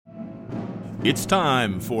It's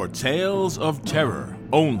time for Tales of Terror,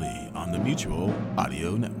 only on the Mutual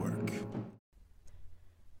Audio Network.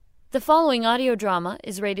 The following audio drama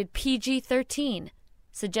is rated PG-13,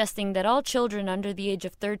 suggesting that all children under the age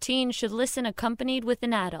of 13 should listen accompanied with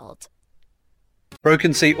an adult.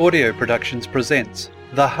 Broken Sea Audio Productions presents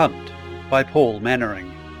The Hunt by Paul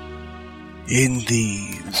Mannering. In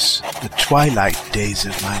these, the twilight days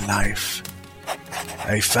of my life,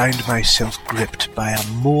 I find myself gripped by a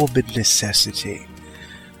morbid necessity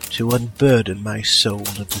to unburden my soul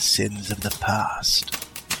of the sins of the past.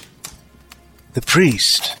 The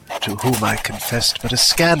priest, to whom I confessed but a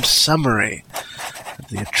scant summary of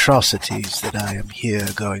the atrocities that I am here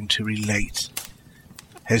going to relate,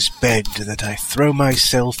 has begged that I throw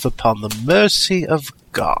myself upon the mercy of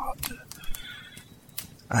God.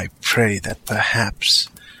 I pray that perhaps,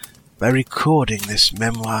 by recording this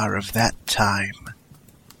memoir of that time,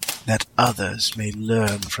 that others may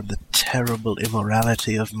learn from the terrible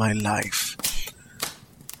immorality of my life,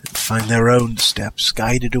 and find their own steps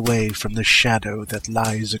guided away from the shadow that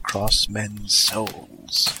lies across men's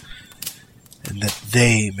souls, and that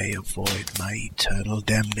they may avoid my eternal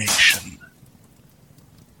damnation.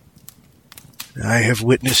 I have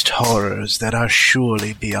witnessed horrors that are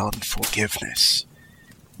surely beyond forgiveness,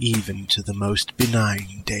 even to the most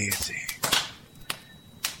benign deity.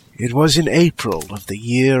 It was in April of the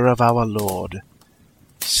year of our Lord,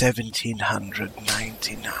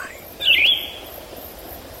 1799.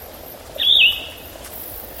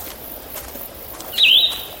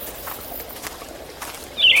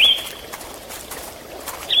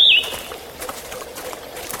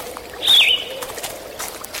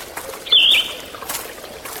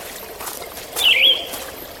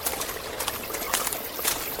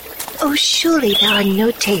 Oh, surely there are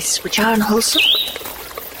no tastes which are unwholesome.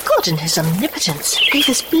 God in his omnipotence gave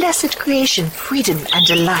his blessed creation freedom and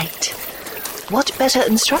delight. What better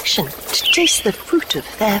instruction to taste the fruit of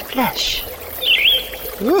their flesh?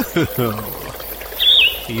 Ooh,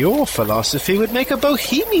 your philosophy would make a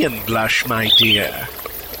bohemian blush, my dear.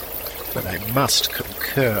 But I must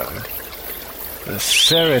concur. The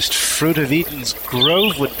fairest fruit of Eden's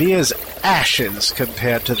grove would be as ashes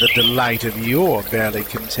compared to the delight of your barely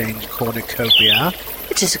contained cornucopia.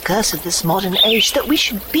 It is a curse of this modern age that we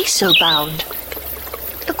should be so bound.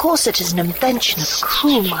 The corset is an invention of a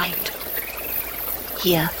cruel mind.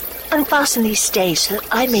 Here, unfasten these stays so that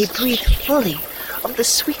I may breathe fully of the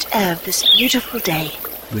sweet air of this beautiful day.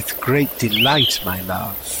 With great delight, my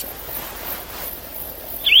love.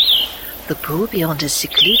 The pool beyond is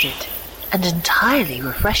secluded and entirely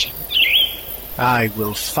refreshing. I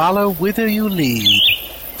will follow whither you lead.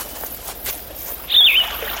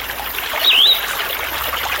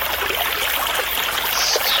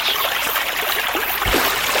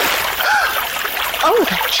 Oh,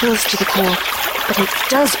 that chills to the core, but it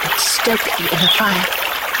does but stoke the inner fire.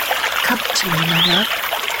 Come to me, my love.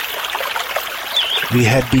 We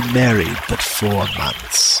had been married but 4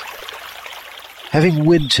 months. Having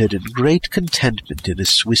wintered in great contentment in a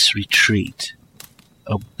Swiss retreat,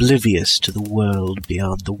 oblivious to the world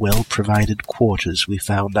beyond the well-provided quarters we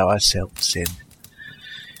found ourselves in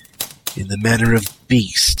the manner of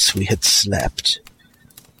beasts we had slept,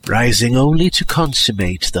 rising only to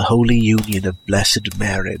consummate the holy union of blessed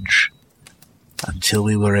marriage, until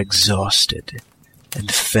we were exhausted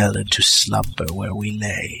and fell into slumber where we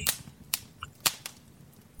lay.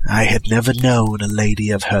 I had never known a lady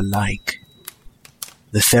of her like,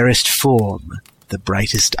 the fairest form, the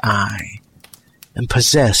brightest eye, and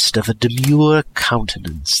possessed of a demure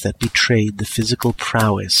countenance that betrayed the physical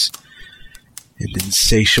prowess and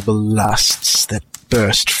insatiable lusts that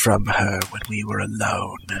burst from her when we were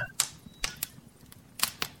alone.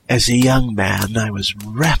 As a young man, I was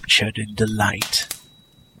raptured in delight.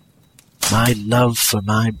 My love for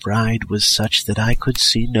my bride was such that I could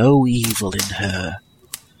see no evil in her,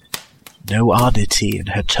 no oddity in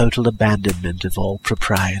her total abandonment of all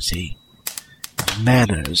propriety, and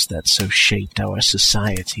manners that so shaped our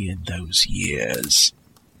society in those years.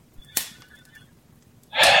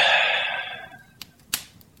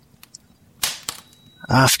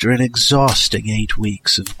 After an exhausting 8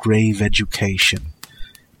 weeks of grave education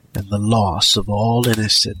and the loss of all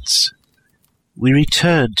innocence, we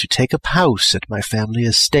returned to take up house at my family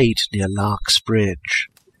estate near Lark's Bridge,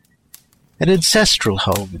 an ancestral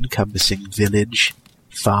home encompassing village,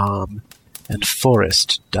 farm, and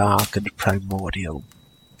forest dark and primordial.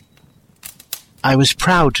 I was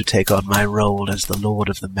proud to take on my role as the lord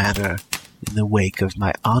of the manor in the wake of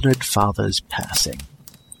my honored father's passing.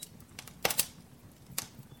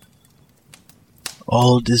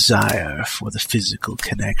 All desire for the physical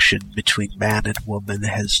connection between man and woman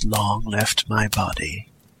has long left my body.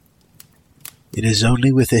 It is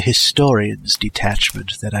only with a historian's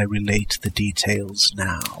detachment that I relate the details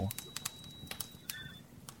now.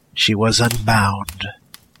 She was unbound,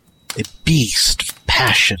 a beast of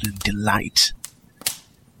passion and delight.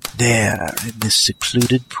 There, in this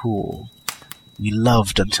secluded pool, we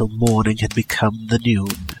loved until morning had become the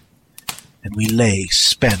noon, and we lay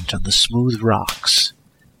spent on the smooth rocks,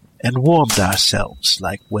 and warmed ourselves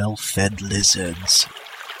like well-fed lizards.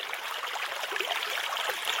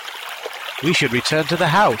 We should return to the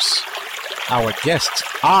house. Our guests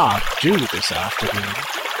are due this afternoon.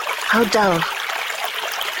 How dull.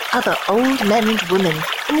 Other old men and women,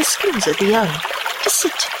 in the skins of the young, to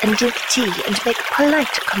sit and drink tea and make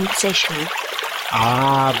polite conversation with.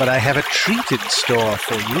 Ah, but I have a treat in store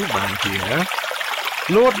for you, my dear.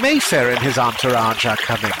 Lord Mayfair and his entourage are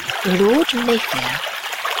coming. Lord Mayfair,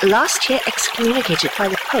 last year excommunicated by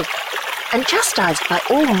the Pope, and chastised by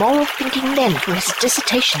all moral-thinking men for his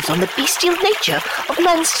dissertations on the bestial nature of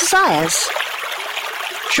man's desires.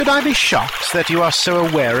 Should I be shocked that you are so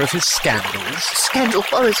aware of his scandals? Scandal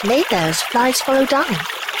follows Mayfair as flies follow dung.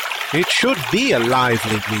 It should be a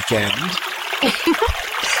lively weekend.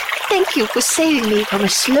 Thank you for saving me from a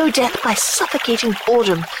slow death by suffocating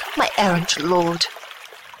boredom, my errant lord.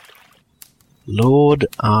 Lord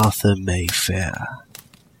Arthur Mayfair.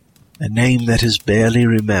 A name that is barely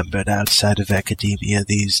remembered outside of academia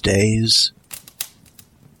these days.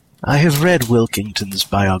 I have read Wilkington's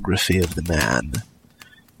biography of the man,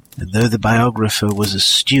 and though the biographer was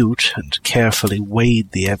astute and carefully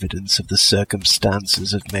weighed the evidence of the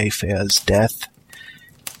circumstances of Mayfair's death,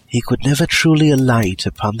 he could never truly alight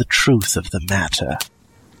upon the truth of the matter.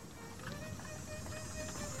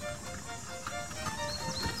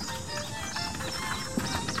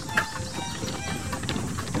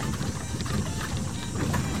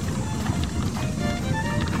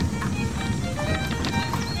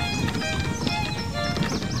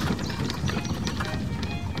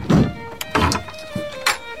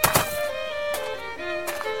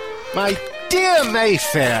 My dear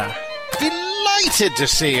Mayfair, delighted to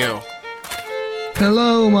see you.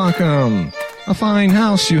 Hello, Markham. A fine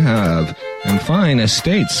house you have, and fine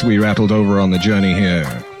estates we rattled over on the journey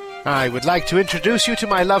here. I would like to introduce you to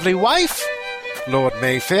my lovely wife, Lord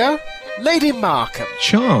Mayfair, Lady Markham.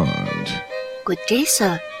 Charmed. Good day,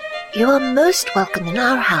 sir. You are most welcome in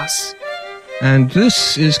our house. And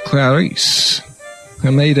this is Clarice,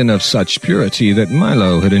 a maiden of such purity that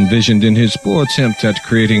Milo had envisioned in his poor attempt at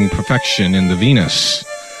creating perfection in the Venus.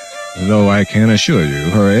 Though I can assure you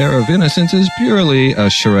her air of innocence is purely a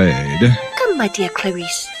charade. Come, my dear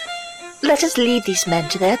Clarice. Let us leave these men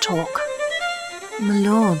to their talk. My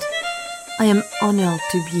lord, I am honored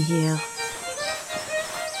to be here.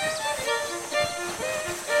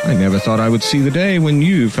 I never thought I would see the day when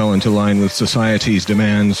you fell into line with society's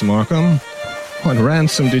demands, Markham. What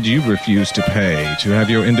ransom did you refuse to pay to have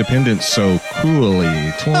your independence so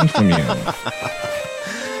cruelly torn from you?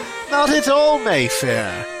 Not at all,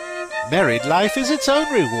 Mayfair. Married life is its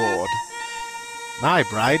own reward. My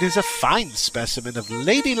bride is a fine specimen of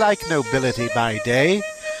ladylike nobility by day,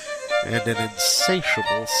 and an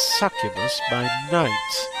insatiable succubus by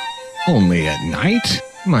night. Only at night?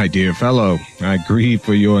 My dear fellow, I grieve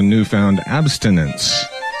for your newfound abstinence.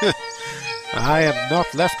 I am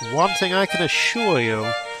not left wanting, I can assure you.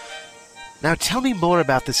 Now tell me more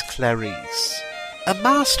about this Clarice. A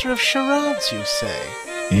master of charades, you say?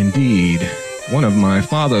 Indeed, one of my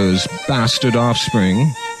father's bastard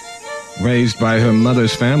offspring, raised by her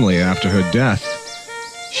mother's family after her death.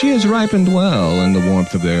 She has ripened well in the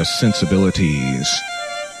warmth of their sensibilities,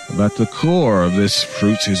 but the core of this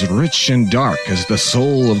fruit is rich and dark as the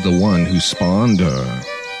soul of the one who spawned her.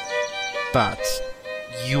 But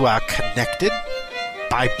you are connected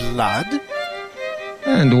by blood?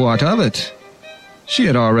 And what of it? She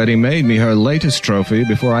had already made me her latest trophy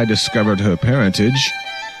before I discovered her parentage.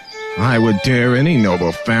 I would dare any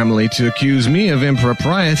noble family to accuse me of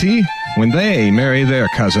impropriety when they marry their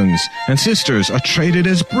cousins, and sisters are traded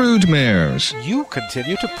as broodmares. You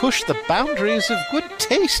continue to push the boundaries of good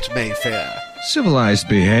taste, Mayfair. Civilized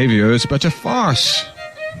behavior is but a farce.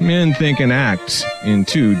 Men think and act in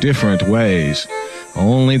two different ways.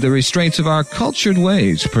 Only the restraints of our cultured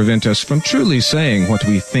ways prevent us from truly saying what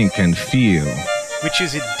we think and feel. Which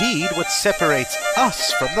is indeed what separates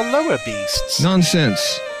us from the lower beasts.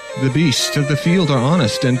 Nonsense. The beasts of the field are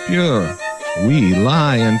honest and pure. We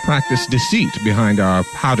lie and practice deceit behind our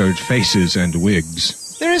powdered faces and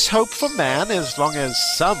wigs. There is hope for man as long as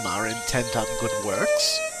some are intent on good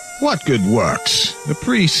works. What good works? The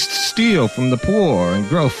priests steal from the poor and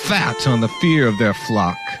grow fat on the fear of their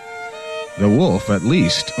flock. The wolf, at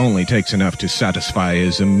least, only takes enough to satisfy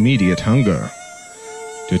his immediate hunger.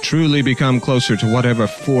 To truly become closer to whatever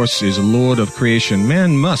force is lord of creation,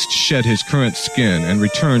 man must shed his current skin and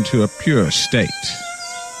return to a pure state.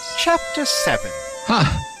 Chapter 7.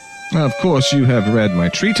 Ha! Of course you have read my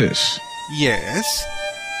treatise. Yes,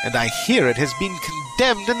 and I hear it has been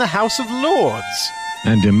condemned in the House of Lords.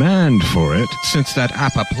 And demand for it, since that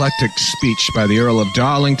apoplectic speech by the Earl of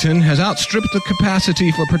Darlington has outstripped the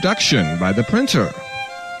capacity for production by the printer.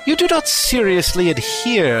 You do not seriously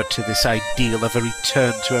adhere to this ideal of a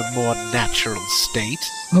return to a more natural state?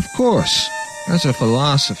 Of course. As a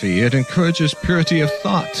philosophy, it encourages purity of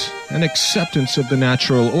thought and acceptance of the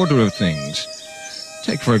natural order of things.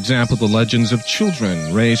 Take, for example, the legends of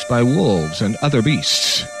children raised by wolves and other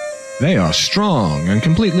beasts. They are strong and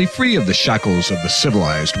completely free of the shackles of the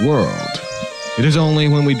civilized world. It is only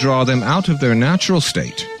when we draw them out of their natural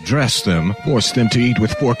state, dress them, force them to eat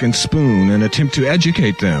with fork and spoon, and attempt to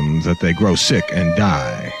educate them that they grow sick and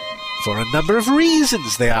die. For a number of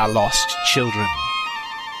reasons they are lost children.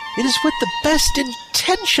 It is with the best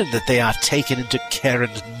intention that they are taken into care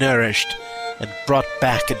and nourished, and brought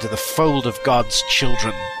back into the fold of God's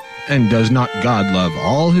children. And does not God love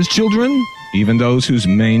all his children, even those whose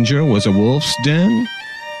manger was a wolf's den?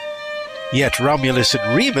 Yet Romulus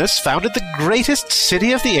and Remus founded the greatest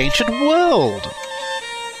city of the ancient world.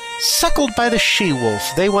 Suckled by the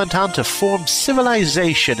she-wolf, they went on to form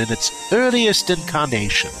civilization in its earliest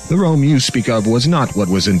incarnation. The Rome you speak of was not what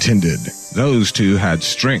was intended. Those two had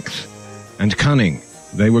strength and cunning.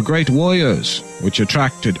 They were great warriors, which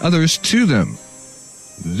attracted others to them.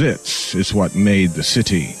 This is what made the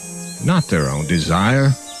city, not their own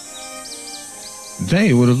desire.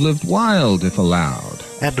 They would have lived wild if allowed.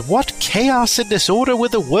 And what chaos and disorder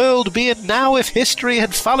would the world be in now if history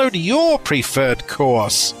had followed your preferred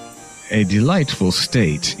course? A delightful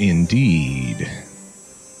state indeed.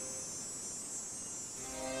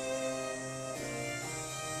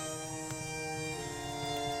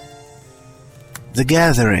 The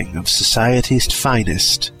gathering of society's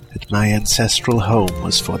finest at my ancestral home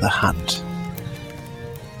was for the hunt.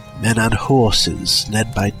 Men on horses,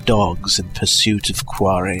 led by dogs in pursuit of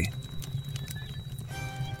quarry.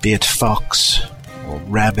 Be it fox or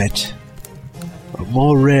rabbit, or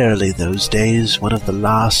more rarely those days one of the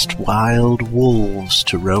last wild wolves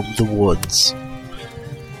to roam the woods.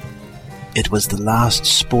 It was the last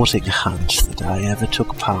sporting hunt that I ever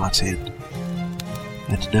took part in,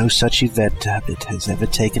 and no such event of it has ever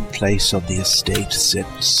taken place on the estate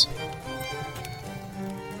since.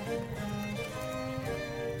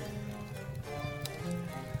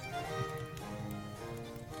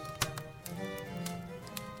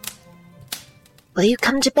 Will you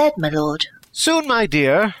come to bed, my lord? Soon, my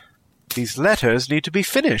dear. These letters need to be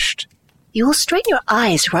finished. You will strain your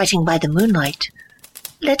eyes writing by the moonlight.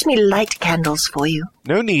 Let me light candles for you.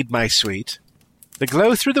 No need, my sweet. The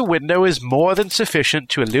glow through the window is more than sufficient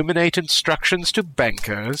to illuminate instructions to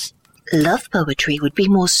bankers. Love poetry would be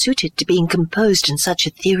more suited to being composed in such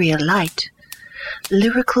ethereal light.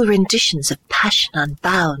 Lyrical renditions of passion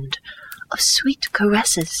unbound, of sweet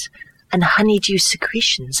caresses, and honeydew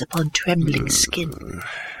secretions upon trembling skin.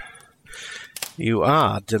 You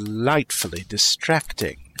are delightfully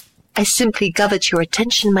distracting. I simply covet your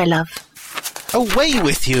attention, my love. Away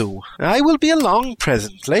with you! I will be along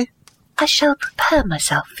presently. I shall prepare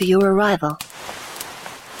myself for your arrival.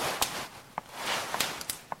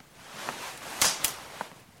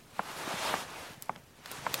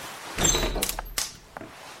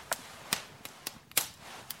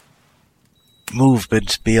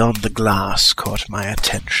 Movement beyond the glass caught my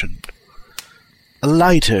attention. A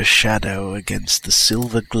lighter shadow against the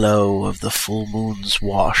silver glow of the full moon's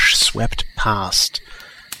wash swept past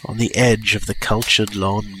on the edge of the cultured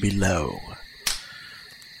lawn below.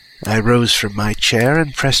 I rose from my chair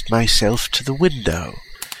and pressed myself to the window,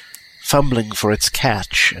 fumbling for its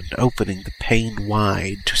catch and opening the pane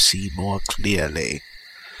wide to see more clearly.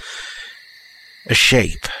 A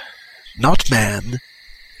shape, not man,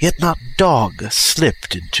 yet not dog,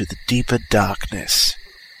 slipped into the deeper darkness.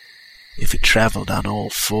 If it travelled on all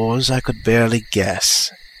fours, I could barely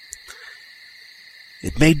guess.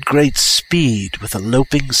 It made great speed with a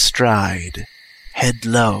loping stride, head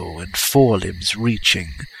low and forelimbs reaching,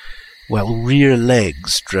 while rear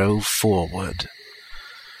legs drove forward.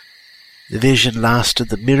 The vision lasted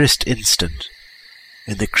the merest instant,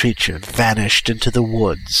 and the creature vanished into the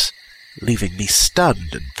woods, leaving me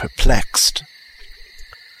stunned and perplexed.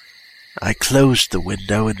 I closed the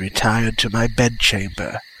window and retired to my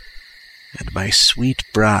bedchamber, and my sweet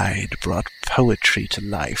bride brought poetry to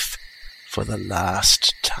life for the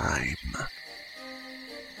last time.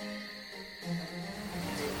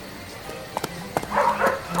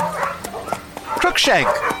 Crookshank,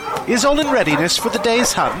 is all in readiness for the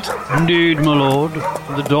day's hunt? Indeed, my lord.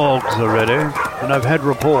 The dogs are ready, and I've had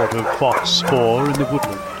report of fox spoor in the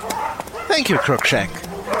woodland. Thank you, Crookshank.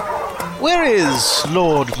 Where is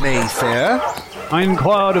Lord Mayfair? I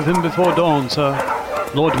inquired of him before dawn, sir.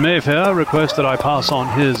 Lord Mayfair requests that I pass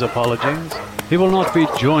on his apologies. He will not be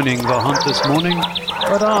joining the hunt this morning,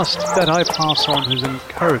 but asked that I pass on his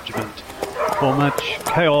encouragement for much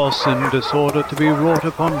chaos and disorder to be wrought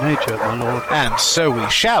upon nature, my lord. And so we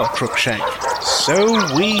shall, Crookshank.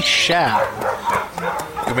 So we shall.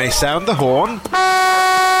 You may sound the horn.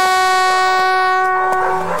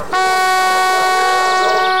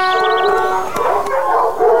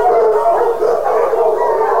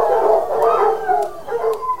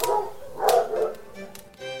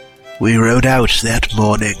 We rode out that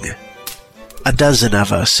morning, a dozen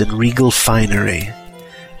of us in regal finery,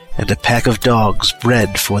 and a pack of dogs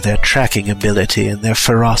bred for their tracking ability and their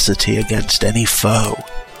ferocity against any foe.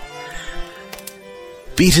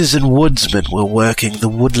 Beaters and woodsmen were working the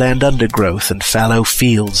woodland undergrowth and fallow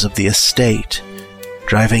fields of the estate,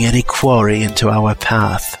 driving any quarry into our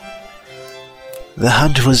path. The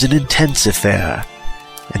hunt was an intense affair,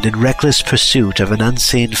 and in reckless pursuit of an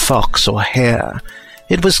unseen fox or hare,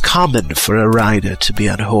 it was common for a rider to be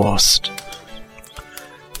unhorsed.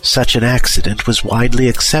 Such an accident was widely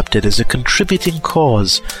accepted as a contributing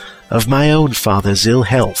cause of my own father's ill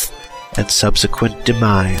health and subsequent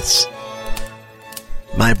demise.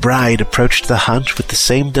 My bride approached the hunt with the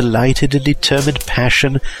same delighted and determined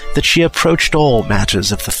passion that she approached all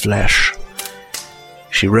matters of the flesh.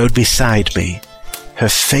 She rode beside me, her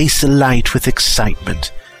face alight with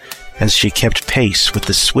excitement, as she kept pace with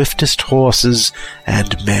the swiftest horses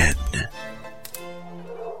and men.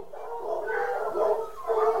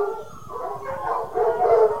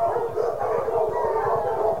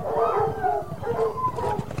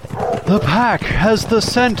 The pack has the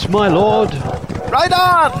scent, my lord. Ride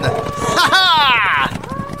on! Ha-ha!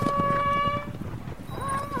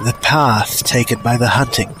 The path taken by the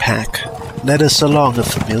hunting pack led us along a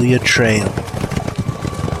familiar trail,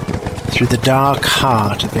 through the dark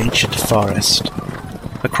heart of ancient forest,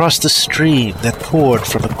 across the stream that poured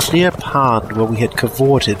from a clear pond where we had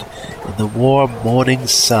cavorted in the warm morning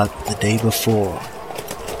sun the day before,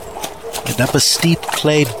 and up a steep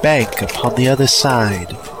clay bank upon the other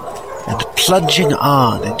side, and plunging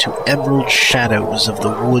on into emerald shadows of the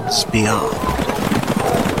woods beyond.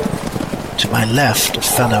 To my left, a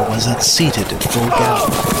fellow was unseated at full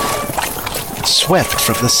gallop, and swept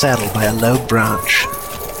from the saddle by a low branch,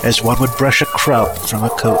 as one would brush a crumb from a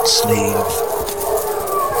coat sleeve.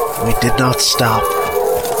 We did not stop.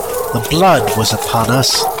 The blood was upon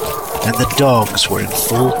us, and the dogs were in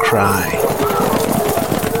full cry.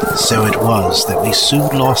 So it was that we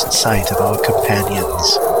soon lost sight of our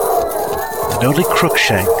companions, and only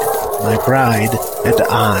Crookshank, my bride, and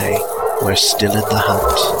I were still in the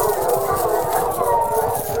hunt.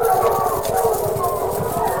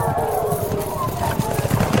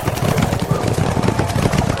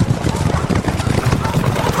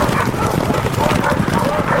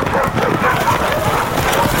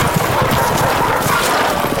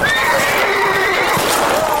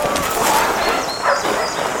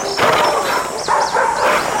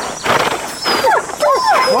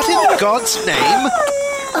 God's name?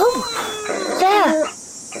 Oh, there.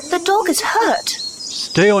 The dog is hurt.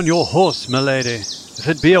 Stay on your horse, milady. If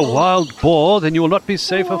it be a wild boar, then you will not be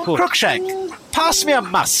safe afoot. Crookshank, pass me a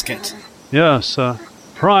musket. Yes, sir.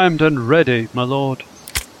 Primed and ready, my lord.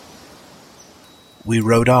 We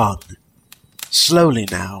rode on, slowly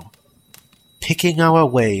now, picking our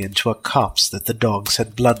way into a copse that the dogs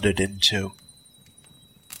had blundered into.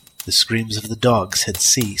 The screams of the dogs had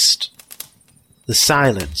ceased. The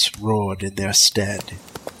silence roared in their stead.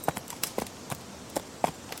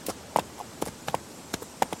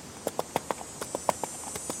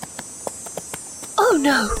 Oh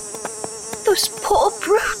no! Those poor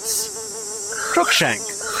brutes! Crookshank,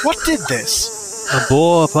 what did this? A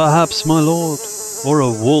boar, perhaps, my lord, or a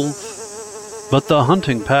wolf. But the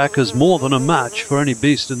hunting pack is more than a match for any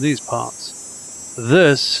beast in these parts.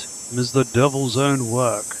 This is the devil's own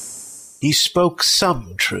work. He spoke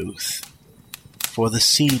some truth, for the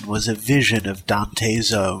scene was a vision of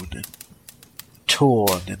Dante's own.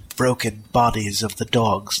 Torn and broken bodies of the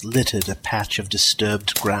dogs littered a patch of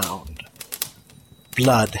disturbed ground.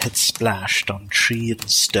 Blood had splashed on tree and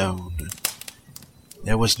stone.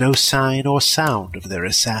 There was no sign or sound of their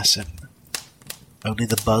assassin. only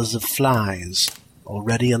the buzz of flies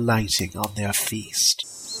already alighting on their feast.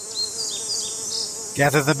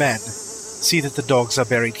 Gather the men. See that the dogs are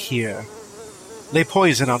buried here. Lay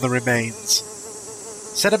poison on the remains.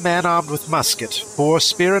 Set a man armed with musket, boar,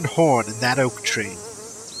 spear, and horn in that oak tree.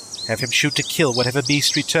 Have him shoot to kill whatever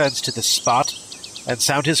beast returns to this spot, and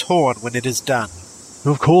sound his horn when it is done.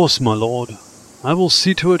 Of course, my lord. I will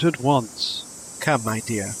see to it at once. Come, my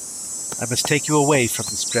dear. I must take you away from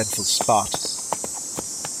this dreadful spot.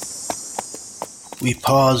 We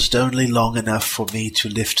paused only long enough for me to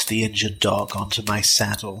lift the injured dog onto my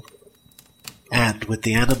saddle, and with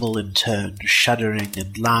the animal in turn shuddering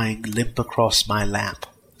and lying limp across my lap,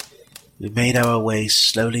 we made our way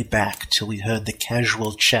slowly back till we heard the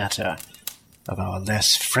casual chatter of our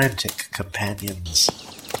less frantic companions.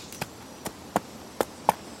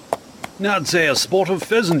 Now I'd say a sport of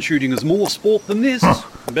pheasant shooting is more sport than this.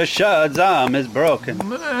 Beshard's arm is broken.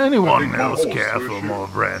 Anyone else care for more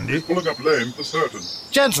brandy? Pulling up lame for certain.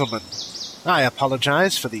 Gentlemen, I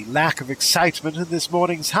apologize for the lack of excitement in this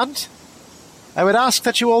morning's hunt. I would ask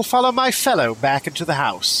that you all follow my fellow back into the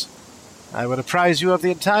house. I would apprise you of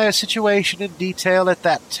the entire situation in detail at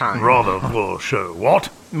that time. Rather poor show, what?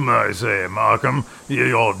 I say, Markham,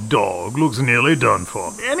 your dog looks nearly done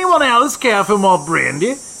for. Anyone else care for more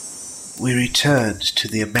brandy? We returned to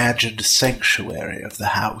the imagined sanctuary of the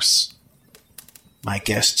house. My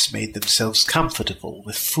guests made themselves comfortable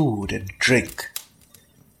with food and drink.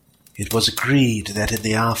 It was agreed that in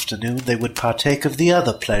the afternoon they would partake of the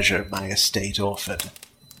other pleasure my estate offered,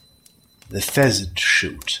 the pheasant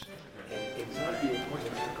shoot.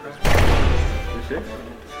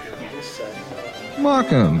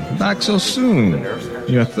 Markham, back so soon.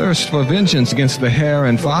 Your thirst for vengeance against the hare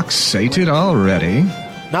and fox sated already?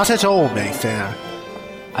 Not at all, Mayfair.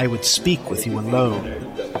 I would speak with you alone.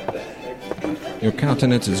 Your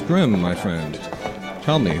countenance is grim, my friend.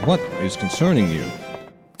 Tell me, what is concerning you?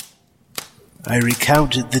 I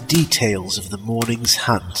recounted the details of the morning's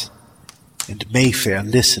hunt, and Mayfair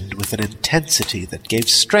listened with an intensity that gave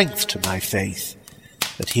strength to my faith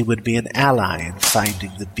that he would be an ally in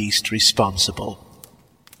finding the beast responsible.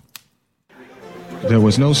 There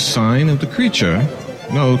was no sign of the creature,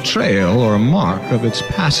 no trail or mark of its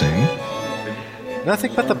passing.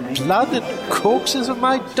 Nothing but the blood and corpses of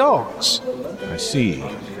my dogs. I see.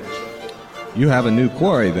 You have a new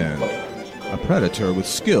quarry, then. A predator with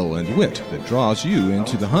skill and wit that draws you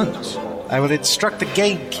into the hunt. I will instruct the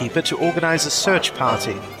gamekeeper to organize a search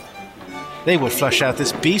party. They will flush out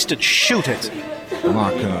this beast and shoot it.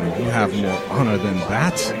 Markham, you have more honor than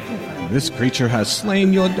that. This creature has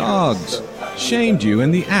slain your dogs, shamed you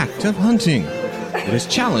in the act of hunting. It is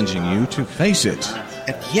challenging you to face it.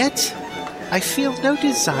 And yet, I feel no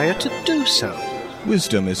desire to do so.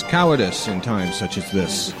 Wisdom is cowardice in times such as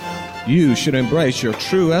this. You should embrace your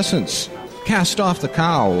true essence. Cast off the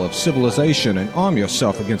cowl of civilization and arm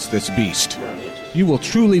yourself against this beast. You will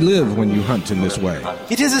truly live when you hunt in this way.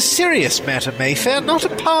 It is a serious matter, Mayfair, not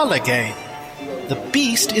a parlor game. The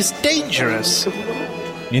beast is dangerous.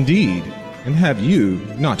 Indeed. And have you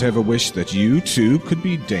not ever wished that you, too, could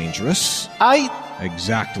be dangerous?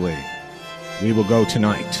 Exactly. We will go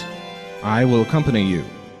tonight. I will accompany you.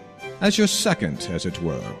 As your second, as it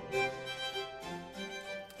were.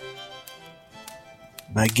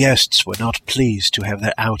 My guests were not pleased to have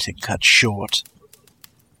their outing cut short.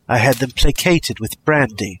 I had them placated with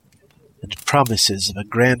brandy and promises of a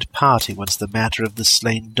grand party once the matter of the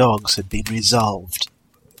slain dogs had been resolved.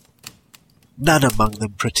 None among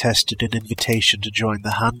them protested an invitation to join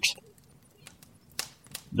the hunt.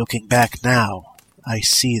 Looking back now, I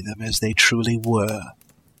see them as they truly were.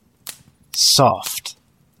 Soft,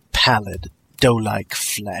 pallid, dough-like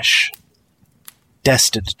flesh,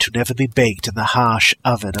 destined to never be baked in the harsh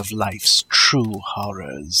oven of life's true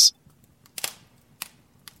horrors.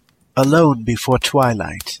 Alone before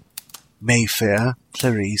twilight, Mayfair,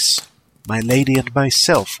 Clarice, my lady and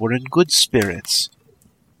myself were in good spirits,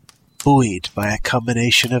 buoyed by a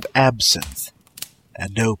combination of absinthe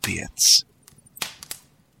and opiates.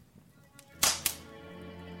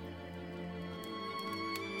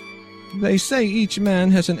 They say each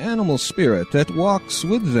man has an animal spirit that walks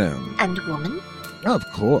with them. And woman? Of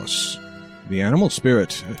course. The animal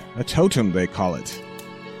spirit, a totem they call it,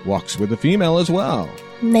 walks with the female as well.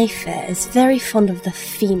 Mayfair is very fond of the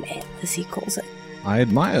female, as he calls it. I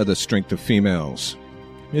admire the strength of females.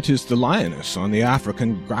 It is the lioness on the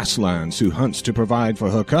African grasslands who hunts to provide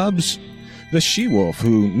for her cubs, the she-wolf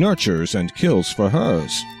who nurtures and kills for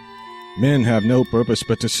hers. Men have no purpose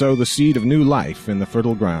but to sow the seed of new life in the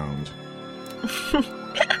fertile ground.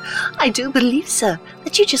 I do believe, sir,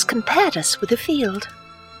 that you just compared us with a field.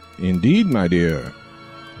 Indeed, my dear.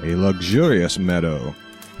 A luxurious meadow,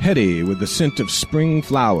 heady with the scent of spring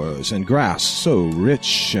flowers and grass so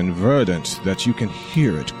rich and verdant that you can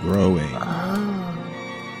hear it growing.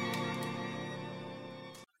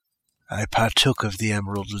 I partook of the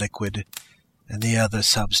emerald liquid and the other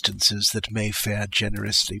substances that Mayfair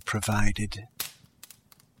generously provided.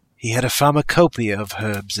 He had a pharmacopoeia of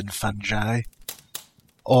herbs and fungi,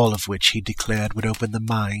 all of which he declared would open the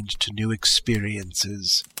mind to new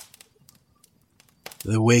experiences.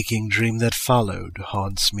 The waking dream that followed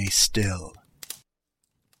haunts me still.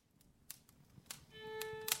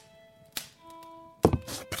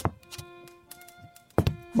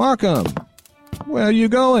 Markham, where are you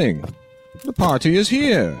going? The party is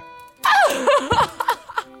here.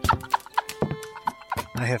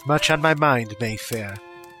 I have much on my mind, Mayfair.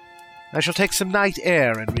 I shall take some night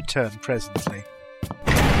air and return presently.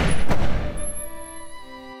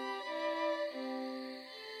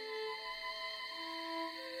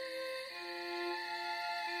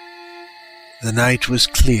 The night was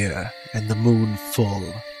clear and the moon full.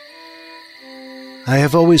 I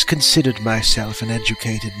have always considered myself an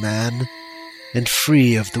educated man, and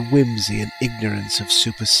free of the whimsy and ignorance of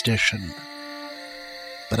superstition.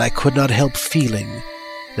 But I could not help feeling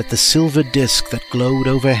that the silver disk that glowed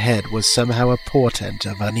overhead was somehow a portent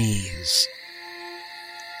of unease.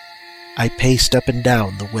 I paced up and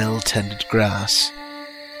down the well-tended grass,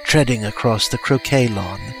 treading across the croquet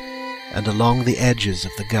lawn and along the edges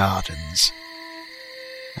of the gardens.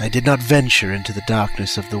 I did not venture into the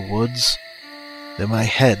darkness of the woods, though my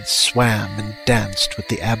head swam and danced with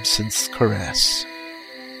the absinthe's caress.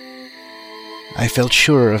 I felt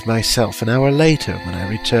surer of myself an hour later when I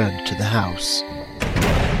returned to the house.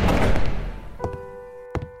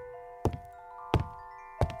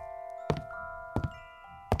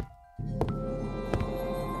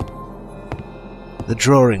 The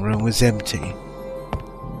drawing room was empty.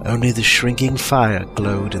 Only the shrinking fire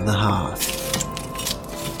glowed in the hearth.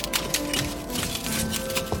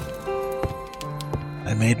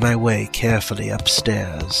 I made my way carefully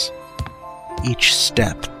upstairs, each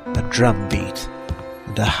step a drum beat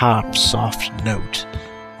and a harp-soft note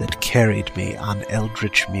that carried me on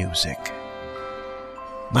eldritch music.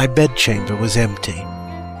 My bedchamber was empty.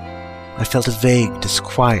 I felt a vague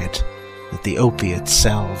disquiet that the opiate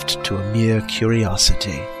salved to a mere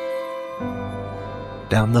curiosity.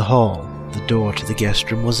 Down the hall, the door to the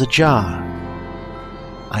guest room was ajar.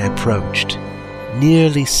 I approached,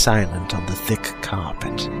 nearly silent on the thick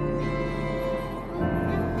carpet.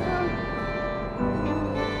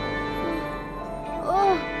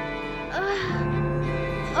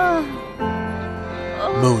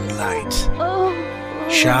 Moonlight,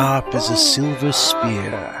 sharp as a silver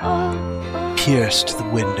spear, pierced the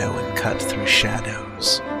window and cut through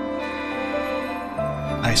shadows.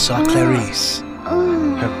 I saw Clarice,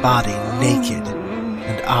 her body naked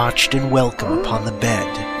and arched in welcome upon the bed,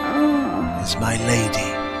 as my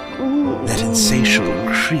lady, that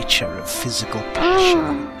insatiable creature of physical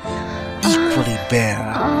passion, equally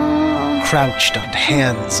bare, crouched on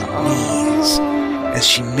hands and knees as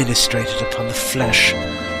she ministrated upon the flesh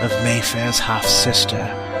of Mayfair's half-sister,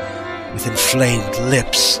 with inflamed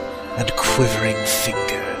lips and quivering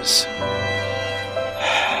fingers.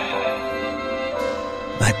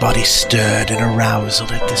 My body stirred in arousal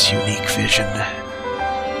at this unique vision.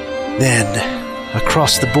 Then,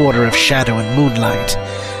 across the border of shadow and moonlight,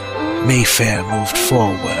 Mayfair moved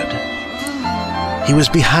forward. He was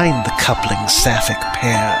behind the coupling sapphic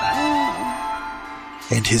pair,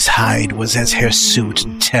 and his hide was as hirsute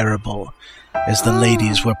and terrible as the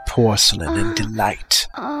ladies were porcelain and delight.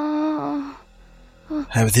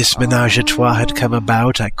 How this menage a trois had come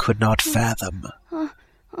about, I could not fathom.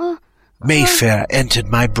 Mayfair entered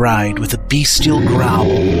my bride with a bestial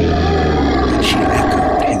growl, and she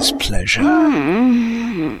echoed his pleasure.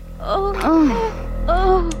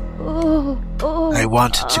 I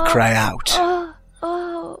wanted to cry out,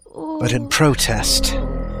 but in protest,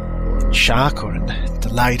 in shock or in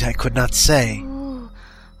delight I could not say.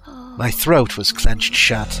 My throat was clenched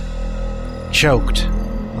shut, choked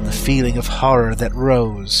on the feeling of horror that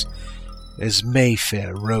rose as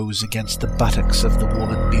Mayfair rose against the buttocks of the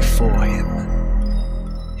woman before him.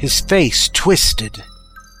 His face twisted,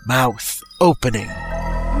 mouth opening,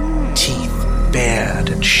 teeth bared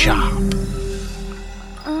and sharp.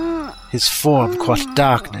 His form caught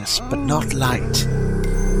darkness, but not light.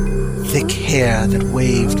 Thick hair that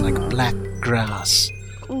waved like black grass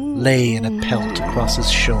lay in a pelt across his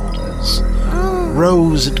shoulders,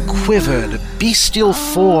 rose and quivered, a bestial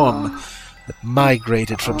form that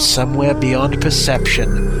migrated from somewhere beyond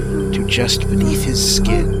perception to just beneath his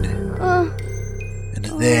skin. And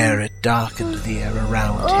There it darkened the air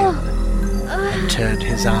around him and turned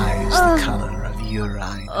his eyes the color of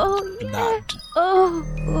urine and blood.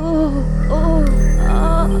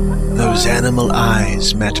 Those animal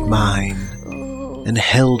eyes met mine and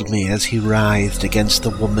held me as he writhed against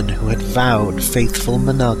the woman who had vowed faithful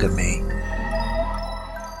monogamy.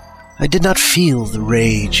 I did not feel the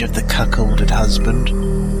rage of the cuckolded husband.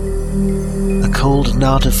 A cold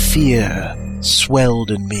knot of fear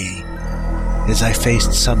swelled in me as I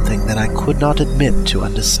faced something that I could not admit to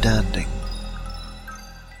understanding.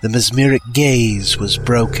 The mesmeric gaze was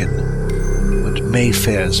broken, but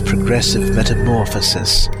Mayfair's progressive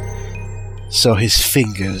metamorphosis saw his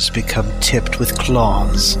fingers become tipped with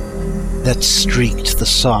claws that streaked the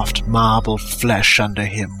soft marble flesh under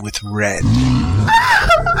him with red.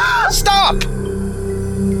 Stop!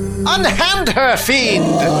 Unhand her, fiend!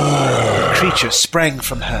 The creature sprang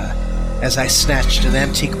from her as I snatched an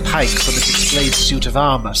antique pike from a displayed suit of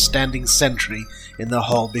armor standing sentry in the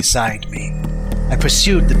hall beside me. I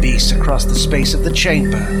pursued the beast across the space of the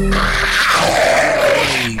chamber. Rage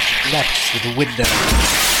leapt through the window,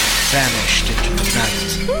 vanished into the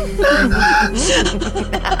night.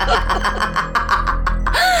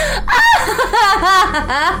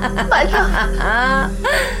 My love,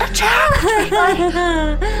 a terrible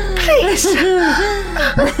life. Please.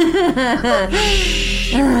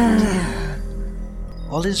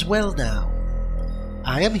 All is well now.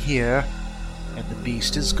 I am here, and the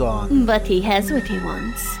beast is gone. But he has what he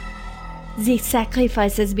wants. The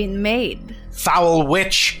sacrifice has been made. Foul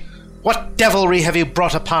witch! What devilry have you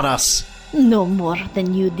brought upon us? No more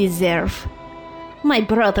than you deserve. My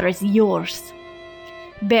brother is yours.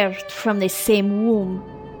 Birthed from the same womb.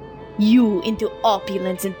 You into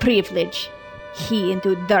opulence and privilege. He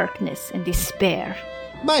into darkness and despair.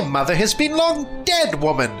 My mother has been long dead,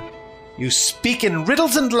 woman. You speak in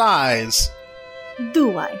riddles and lies.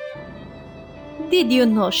 Do I? Did you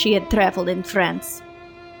know she had traveled in France?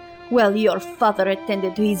 While your father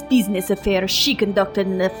attended to his business affairs, she conducted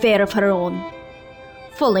an affair of her own.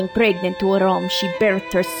 Falling pregnant to Rome, she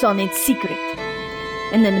birthed her son in secret,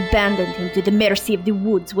 and then abandoned him to the mercy of the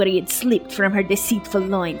woods where he had slipped from her deceitful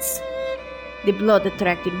loins. The blood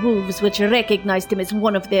attracted wolves which recognized him as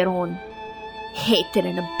one of their own, hated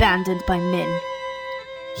and abandoned by men.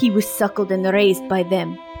 He was suckled and raised by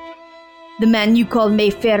them. The man you call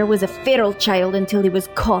Mayfair was a feral child until he was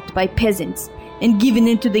caught by peasants and given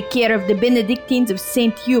into the care of the Benedictines of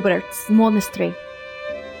St. Hubert's Monastery,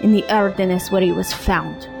 in the Ardennes where he was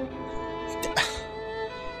found.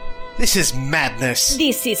 This is madness.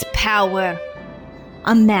 This is power.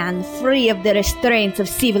 A man free of the restraints of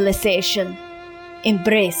civilization,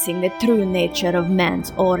 embracing the true nature of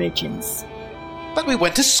man's origins. But we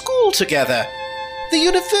went to school together. The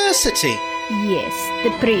university. Yes,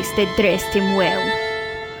 the priest had dressed him well.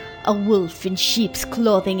 A wolf in sheep's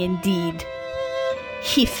clothing indeed.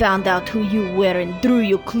 He found out who you were and drew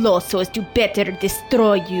you close so as to better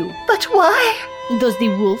destroy you. But why? Does the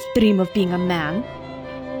wolf dream of being a man?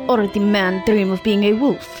 Or the man dream of being a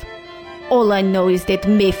wolf? All I know is that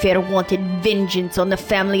Mayfair wanted vengeance on the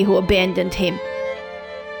family who abandoned him.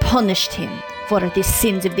 Punished him for the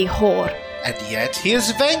sins of the whore. And yet he is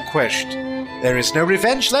vanquished. There is no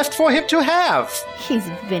revenge left for him to have. His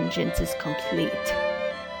vengeance is complete.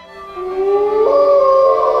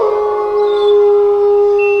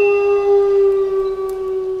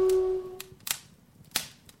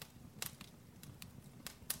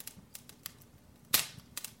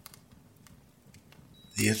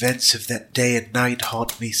 The events of that day and night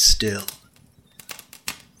haunt me still.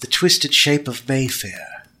 The twisted shape of Mayfair.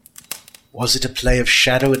 Was it a play of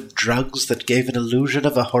shadow and drugs that gave an illusion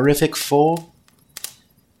of a horrific form?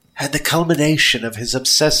 Had the culmination of his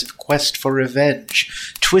obsessive quest for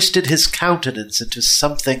revenge twisted his countenance into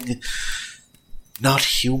something not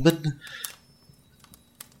human?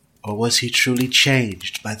 Or was he truly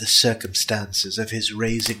changed by the circumstances of his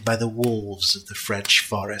raising by the wolves of the French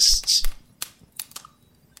forests?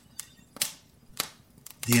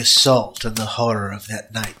 The assault and the horror of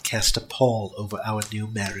that night cast a pall over our new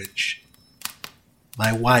marriage.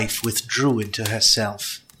 My wife withdrew into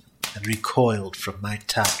herself and recoiled from my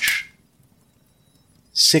touch.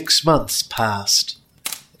 6 months passed,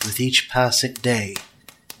 and with each passing day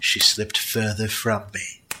she slipped further from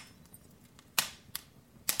me.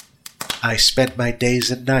 I spent my days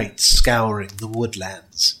and nights scouring the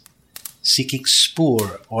woodlands, seeking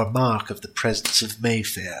spoor or mark of the presence of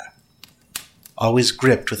Mayfair, always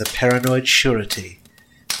gripped with a paranoid surety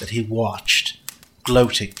that he watched,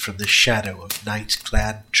 gloating from the shadow of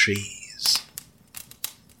night-clad trees.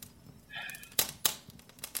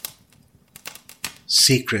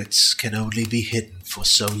 Secrets can only be hidden for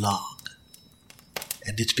so long,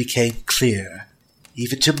 and it became clear,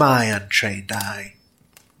 even to my untrained eye,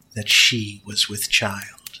 that she was with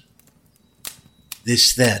child.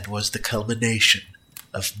 This then was the culmination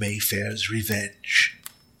of Mayfair's revenge.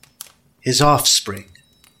 His offspring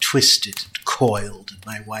twisted and coiled in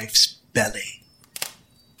my wife's belly.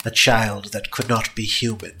 A child that could not be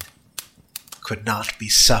human, could not be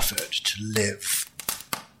suffered to live.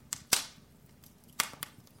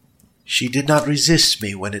 She did not resist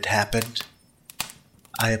me when it happened.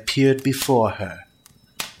 I appeared before her,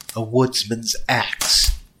 a woodsman's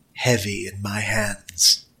axe heavy in my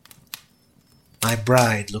hands. My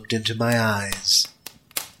bride looked into my eyes,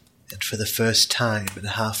 and for the first time in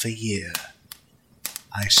half a year,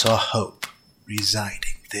 I saw hope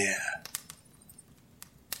residing there.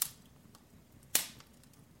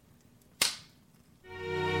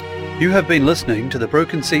 You have been listening to the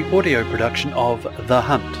Broken Sea audio production of The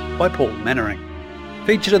Hunt by Paul Mannering.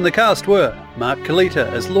 Featured in the cast were Mark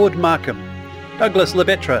Kalita as Lord Markham, Douglas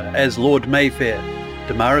Lebetra as Lord Mayfair,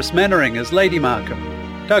 Damaris Mannering as Lady Markham,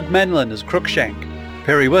 Doug Manlin as Crookshank,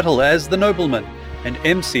 Perry Whittle as The Nobleman, and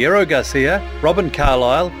M. Sierra Garcia, Robin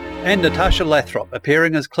Carlyle, and Natasha Lathrop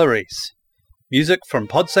appearing as Clarice. Music from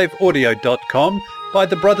podsafeaudio.com by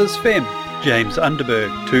the Brothers Fem, James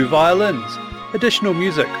Underberg, 2 violins. Additional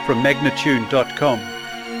music from magnatune.com.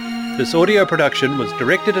 This audio production was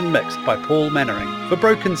directed and mixed by Paul Mannering for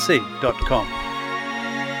BrokenSea.com.